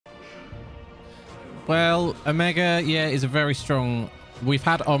Well, Omega, yeah, is a very strong... We've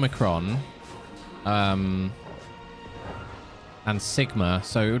had Omicron and Sigma,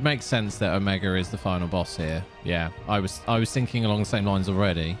 so it would make sense that Omega is the final boss here. Yeah, I was thinking along the same lines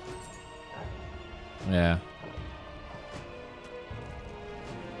already. Yeah.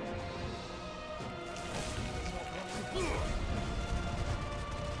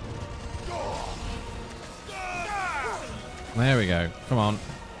 There we go. Come on.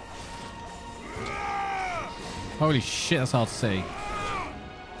 Holy shit, that's hard to see.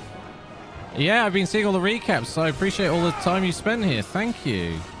 Yeah, I've been seeing all the recaps, so I appreciate all the time you spend here. Thank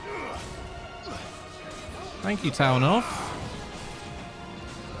you. Thank you, Townoff.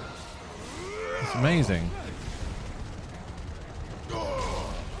 It's amazing.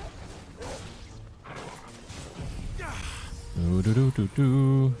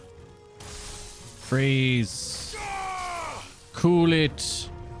 Do. Freeze. Cool it.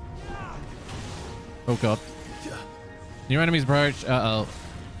 Oh god. New enemies approach. Uh-oh.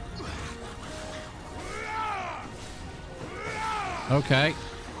 Okay.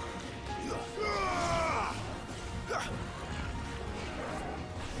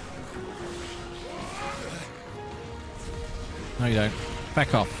 No, you don't.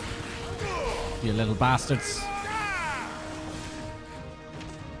 Back off. You little bastards.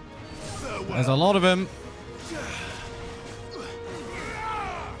 There's a lot of them.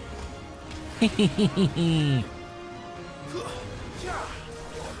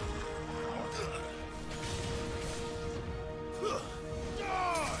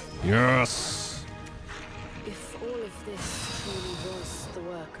 Yes. If all of this truly was the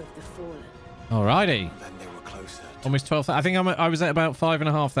work of the fallen. Alrighty. Then they were closer. Almost 12. I think I was at about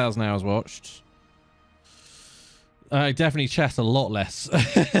 5,500 hours watched. I definitely chat a lot less.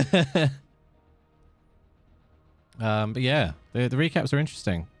 But yeah, the recaps are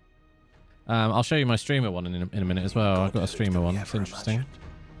interesting. I'll show you my streamer one in a minute as well. I've got a streamer one. It's interesting.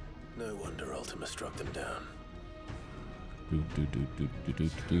 No wonder Ultima struck them down.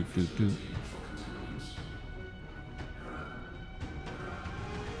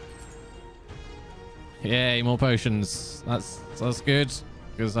 Yay, more potions. That's good.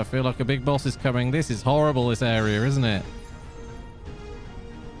 Because I feel like a big boss is coming. This is horrible, this area, isn't it?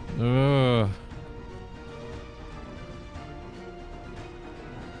 Ugh.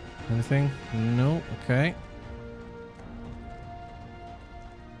 Anything? No. Okay.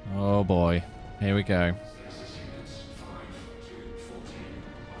 Oh boy. Here we go.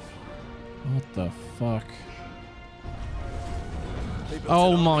 What the fuck?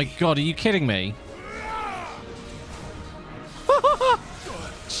 Oh my god, are you kidding me?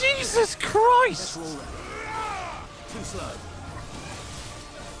 Jesus Christ! Too slow.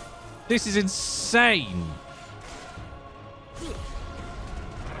 This is insane.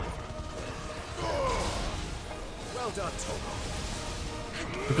 Well done, Tom.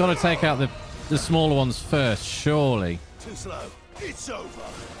 We've got to take out the smaller ones first, surely. Too slow. It's over.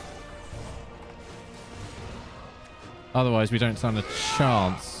 Otherwise, we don't stand a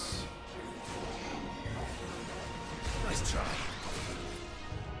chance. Nice try.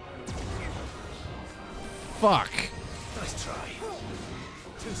 Fuck. Nice try.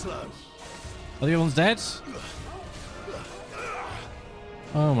 Too slow. Are the other ones dead?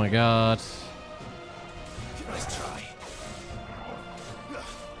 Oh my god. Nice try.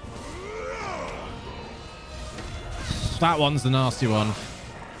 That one's the nasty one.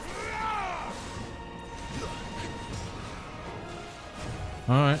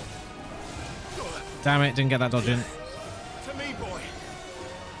 Alright. Damn it, didn't get that dodge in. To me, boy.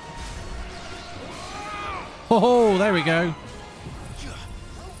 Oh, there we go.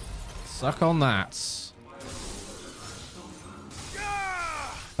 Suck on that.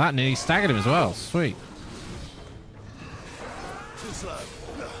 That nearly staggered him as well. Sweet. Too slow.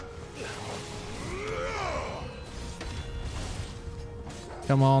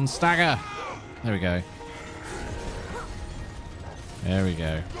 Come on, stagger. There we go. There we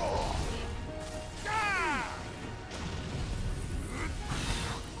go.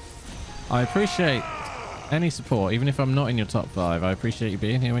 I appreciate any support, even if I'm not in your top 5. I appreciate you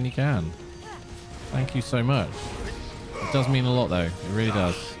being here when you can. Thank you so much. It does mean a lot, though. It really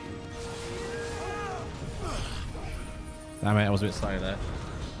does. Damn it, I was a bit slow there.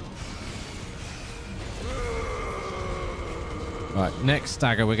 Right, next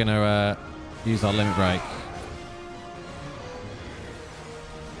stagger, we're going to use our limit break.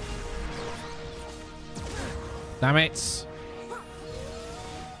 Damn it.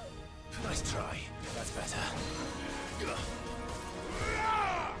 Nice try. That's better.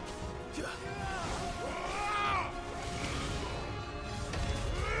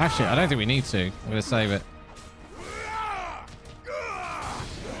 Actually, I don't think we need to. I'm going to save it.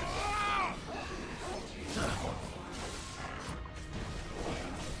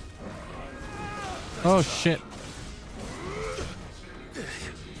 Oh, shit.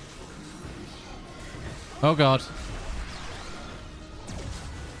 Oh, God.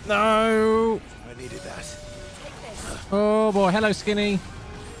 No. I needed that. Oh, boy. Hello, Skinny.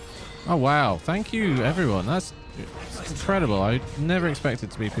 Oh, wow. Thank you, everyone. That's incredible. I never expected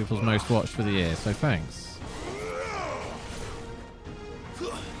to be people's most watched for the year, so thanks.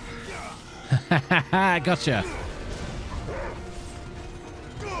 Gotcha.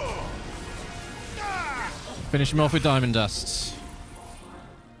 Finish him off with diamond dust.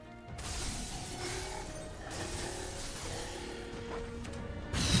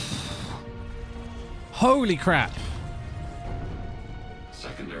 Holy crap.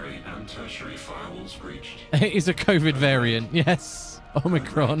 Secondary and tertiary firewalls breached. It is a COVID variant. Yes.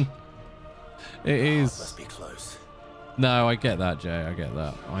 Omicron. It is. Must be close. No, I get that, Jay. I get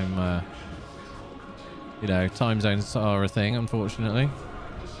that. I'm, you know, time zones are a thing, unfortunately.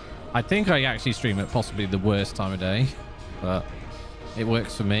 I think I actually stream at possibly the worst time of day, but it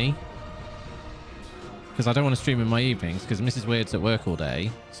works for me. Because I don't want to stream in my evenings, because Mrs. Weird's at work all day,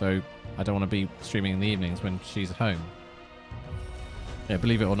 so I don't want to be streaming in the evenings when she's at home. Yeah,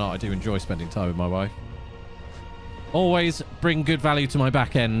 believe it or not, I do enjoy spending time with my wife. Always bring good value to my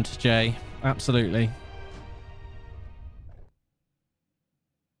back end, Jay. Absolutely.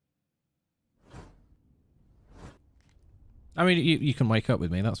 I mean, you can wake up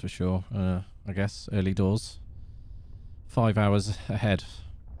with me, that's for sure. I guess early doors. 5 hours ahead.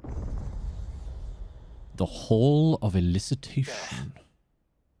 The Hall of Elicitation.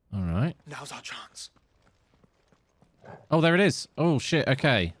 All right. Now's our chance. Oh, there it is. Oh shit.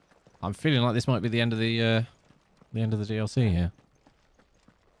 Okay. I'm feeling like this might be the end of the DLC here.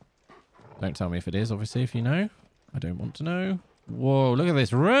 Don't tell me if it is. Obviously, if you know, I don't want to know. Whoa! Look at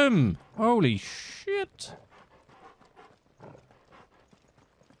this room. Holy shit.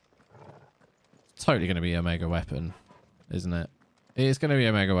 Totally going to be a mega weapon, isn't it? It's going to be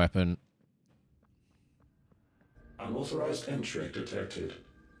a mega weapon. Unauthorized entry detected.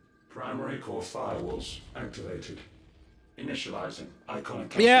 Primary core firewalls activated. Initializing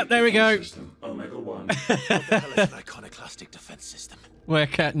iconoclastic Yeah, there we go. System, Omega 1. What the hell is an iconoclastic defense system? Where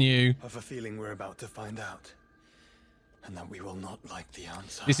cat knew. I have a feeling we're about to find out. And that we will not like the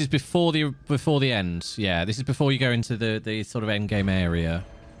answer. This is before the end. Yeah, this is before you go into the sort of end game area.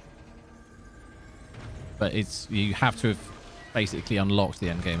 But you have to have basically unlocked the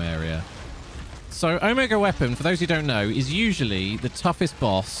end game area. So Omega Weapon, for those who don't know, is usually the toughest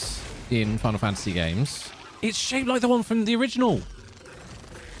boss in Final Fantasy games. It's shaped like the one from the original.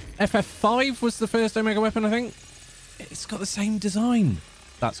 FF5 was the first Omega Weapon, I think. It's got the same design.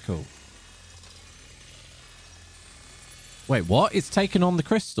 That's cool. Wait, what? It's taken on the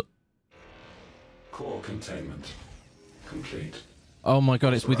crystal. Core containment complete. Oh my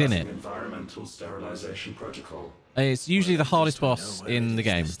god, it's within it. Environmental sterilization protocol. It's usually the hardest boss in the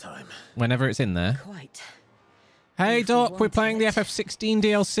game. Whenever it's in there. Quite. Hey If we Doc, we're wanted playing the it. FF16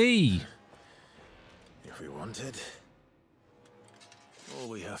 DLC. If we wanted, all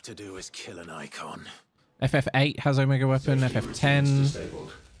we have to do is kill an icon. FF8 has Omega Weapon, Safety routines FF10.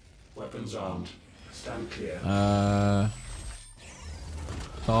 disabled. Weapons armed. Stand clear. 5,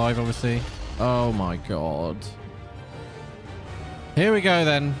 obviously. Oh my god. Here we go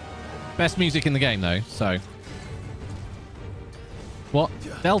then. Best music in the game though, so. What?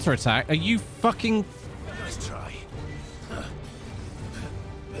 Delta attack? Are you fucking... Nice try.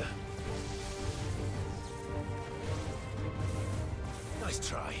 Nice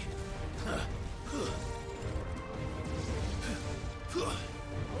try.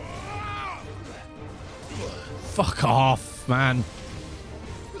 Fuck off, man.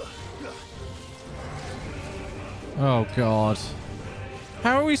 Oh god.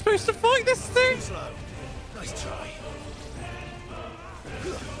 How are we supposed to fight this thing? Slow. Nice try.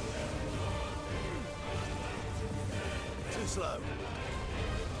 Too slow.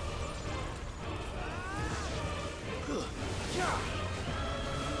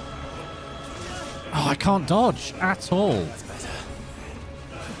 Oh, I can't dodge at all. That's better.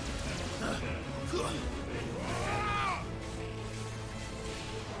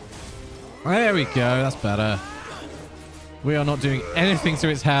 There we go. That's better. We are not doing anything to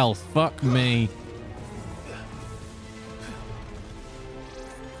its health. Fuck me.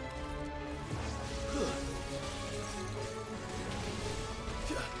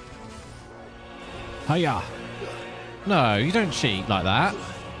 Hiya. No, you don't cheat like that.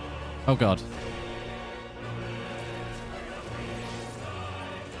 Oh, God.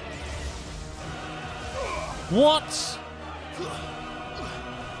 What?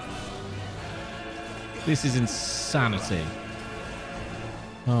 This is insanity.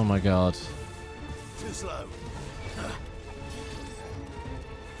 Oh my god. Too slow.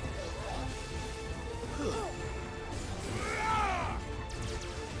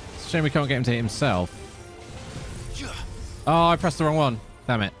 It's a shame we can't get him to hit himself. Oh, I pressed the wrong one.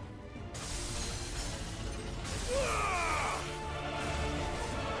 Damn it.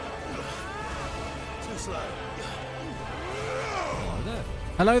 Too slow.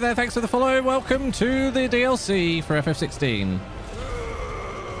 Hello there, thanks for the follow. Welcome to the DLC for FF16.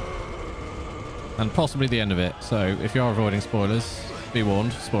 And possibly the end of it. So if you are avoiding spoilers, be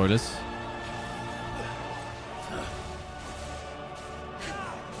warned, spoilers.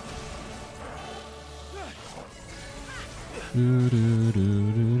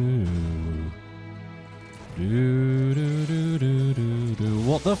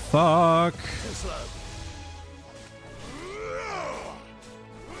 What the fuck? Too slow.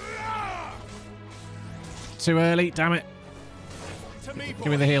 Too early, damn it. To me, boy.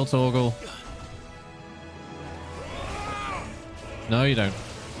 Give me the heal toggle. No, you don't.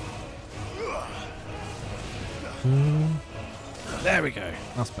 There we go.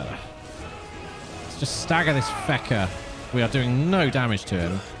 That's better. Let's just stagger this fecker. We are doing no damage to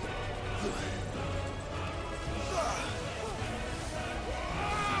him.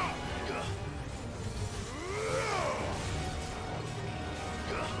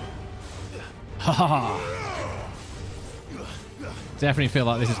 Ha ha ha. Definitely feel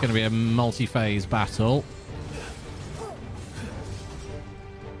like this is going to be a multi-phase battle.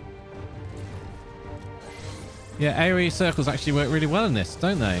 Yeah, AoE circles actually work really well in this,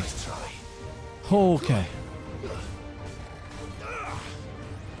 don't they? Okay.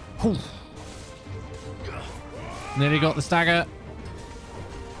 Whew. Nearly got the stagger.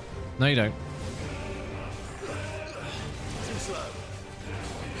 No, you don't. Too slow.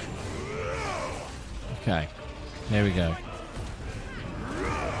 Okay. Here we go.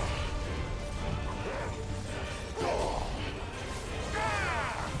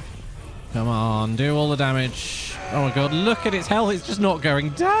 Come on, do all the damage. Oh my god, look at its health. It's just not going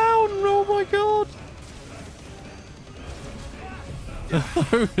down. Oh my god.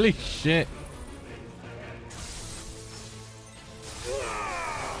 Holy shit.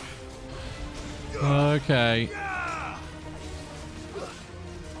 Okay.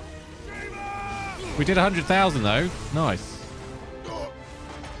 We did 100,000 though. Nice.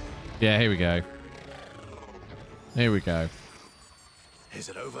 Yeah, here we go. Here we go. Is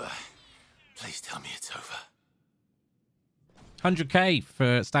it over? Please tell me it's over. 100k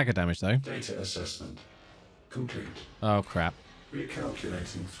for stagger damage though. Data assessment complete. Oh crap.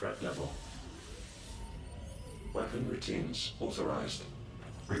 Recalculating threat level. Weapon routines authorized.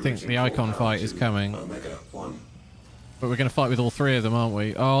 I think the icon fight is coming. Omega 1. But we're going to fight with all three of them, aren't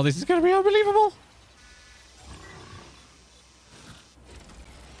we? Oh, this is going to be unbelievable.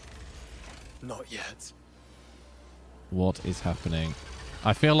 Not yet. What is happening?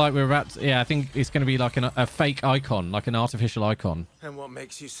 I feel like we're about to... Yeah, I think it's going to be like a fake icon, like an artificial icon. And what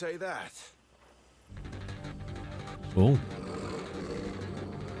makes you say that? Oh.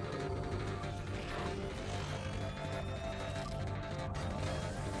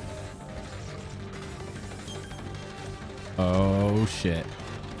 Oh, shit.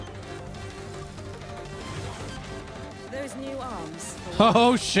 Those new arms.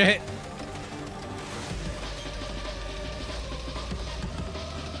 Oh, shit.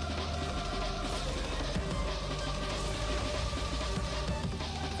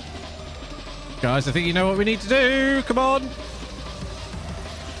 Guys, I think you know what we need to do. Come on.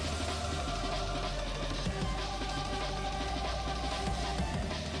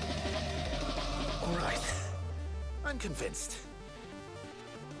 All right. I'm convinced.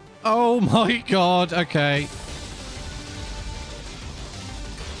 Oh, my God. Okay.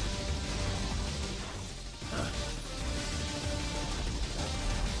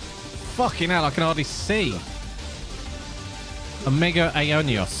 Fucking hell, I can hardly see. Omega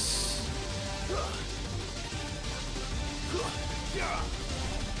Aeonios.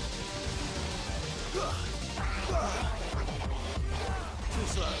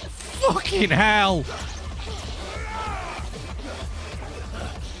 Fucking hell!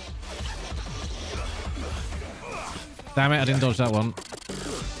 Damn it, I didn't dodge that one.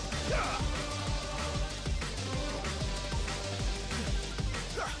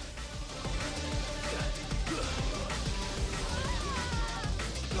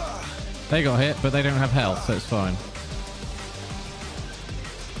 They got hit, but they don't have health, so it's fine.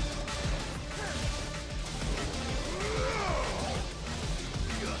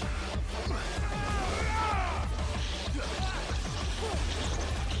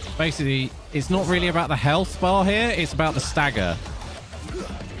 Basically, it's not really about the health bar here. It's about the stagger.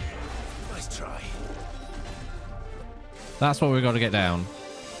 Nice try. That's what we've got to get down.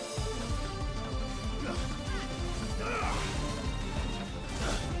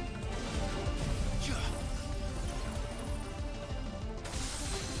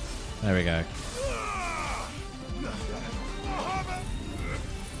 There we go.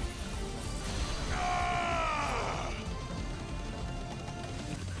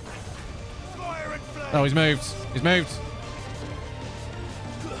 Oh, he's moved. He's moved.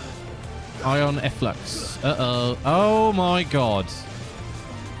 Ion efflux. Uh-oh. Oh, my God.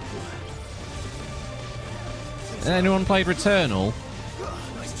 Has anyone played Returnal?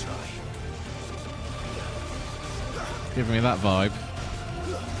 Nice try. Giving me that vibe.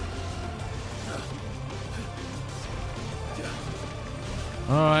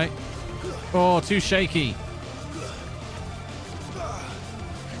 All right. Oh, too shaky.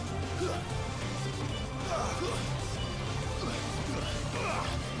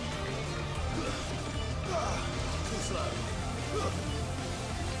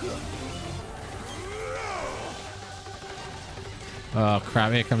 Oh,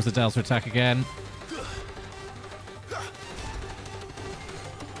 crap. Here comes the Delta attack again.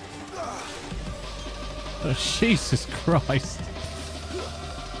 Oh, Jesus Christ.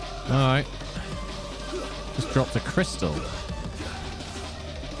 All right. Just dropped a crystal.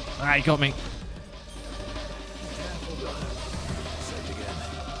 Ah, he got me.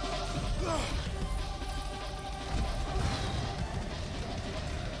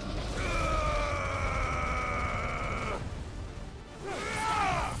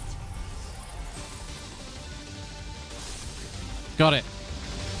 Got it.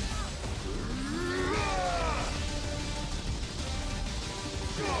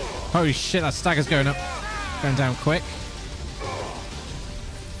 Holy shit, that stagger's going up. Going down quick.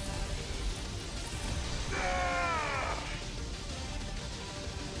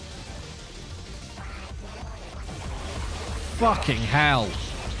 Fucking hell.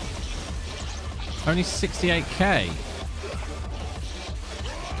 Only 68k.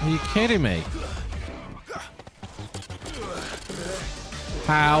 Are you kidding me?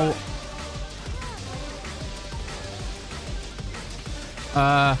 How?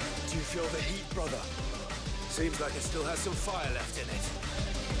 Do you feel the heat, brother? Seems like it still has some fire left in it.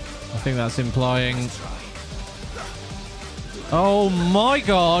 I think that's implying... Nice try. Oh my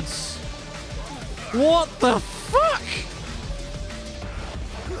God! What the fuck?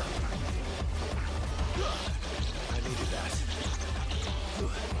 I needed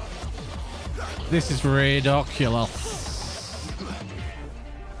that. This is ridiculous.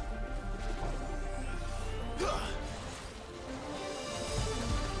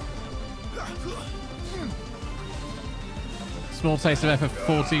 Small taste of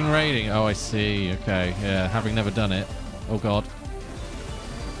FF16 rating. Oh, I see. Okay, yeah, having never done it. Oh God.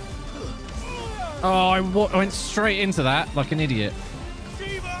 Oh, I went straight into that like an idiot.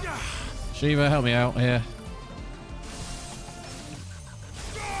 Shiva, help me out here.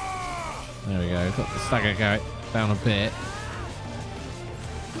 There we go. Got the stagger going down a bit.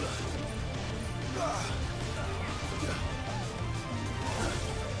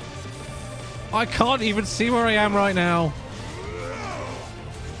 I can't even see where I am right now.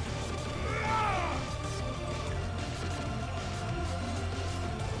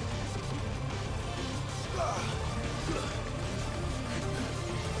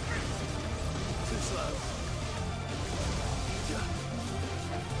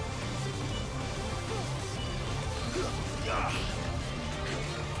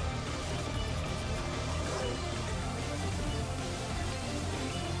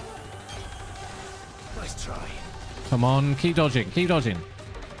 Nice try. Come on, keep dodging, keep dodging.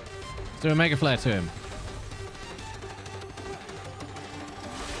 Let's do a mega flare to him.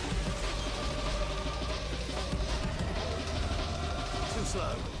 Too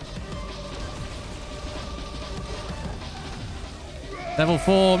slow. Level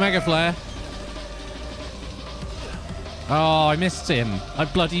 4 mega flare. Oh, I missed him. I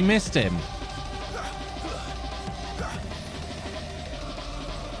bloody missed him.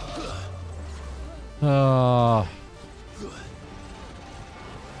 Oh.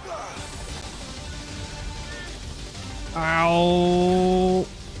 Ow.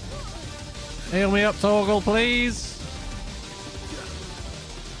 Heal me up, Torgal, please.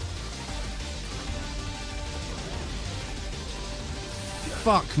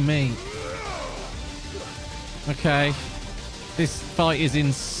 Fuck me. Okay. This fight is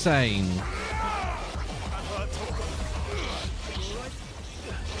insane.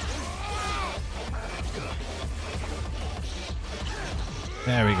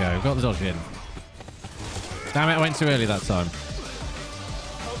 There we go. Got the dodge in. Damn it, I went too early that time.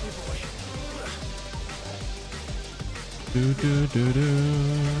 Do, do, do,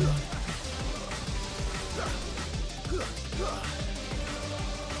 do.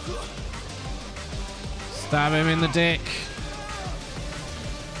 Stab him in the dick.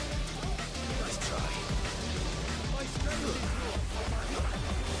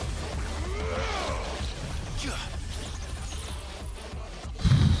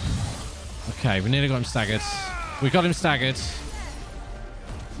 Okay, we nearly got him staggered. We got him staggered.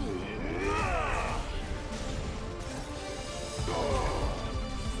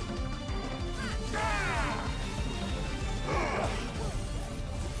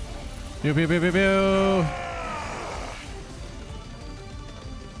 Pew, pew, pew, pew, pew.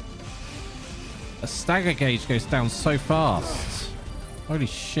 A stagger gauge goes down so fast. Holy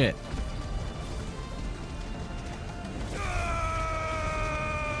shit.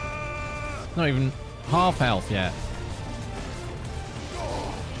 Not even half health yet.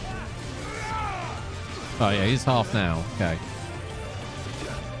 Oh yeah, he's half now. Okay.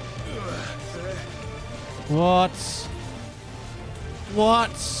 What?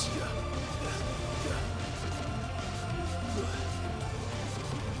 What?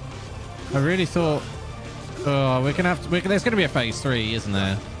 I really thought... Oh, we're gonna have to... there's gonna be a phase 3, isn't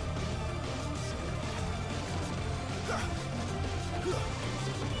there?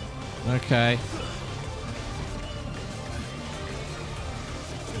 Okay.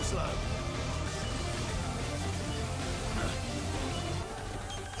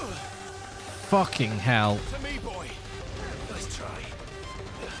 Fucking hell. Nice try.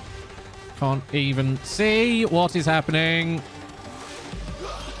 Can't even see what is happening.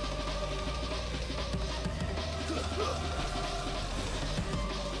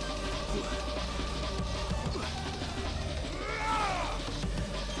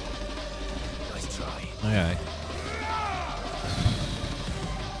 Okay.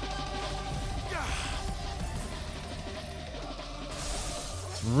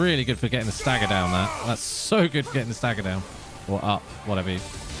 It's really good for getting the stagger down, that. That's so good for getting the stagger down. Or up, whatever.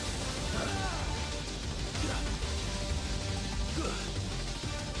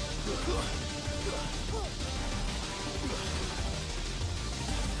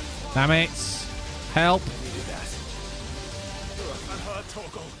 Damn it. Help.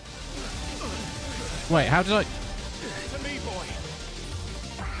 Wait, how did I...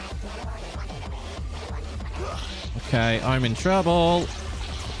 Okay, I'm in trouble.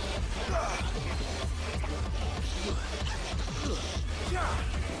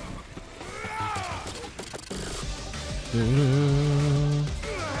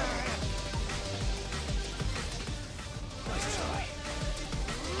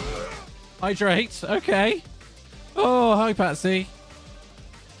 Hydrate. Okay. Oh, hi, Patsy.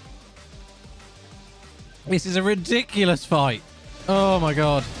 This is a ridiculous fight. Oh my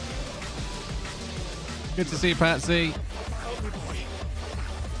god. Good to see you, Patsy.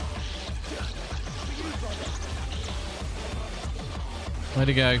 Where'd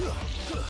he go?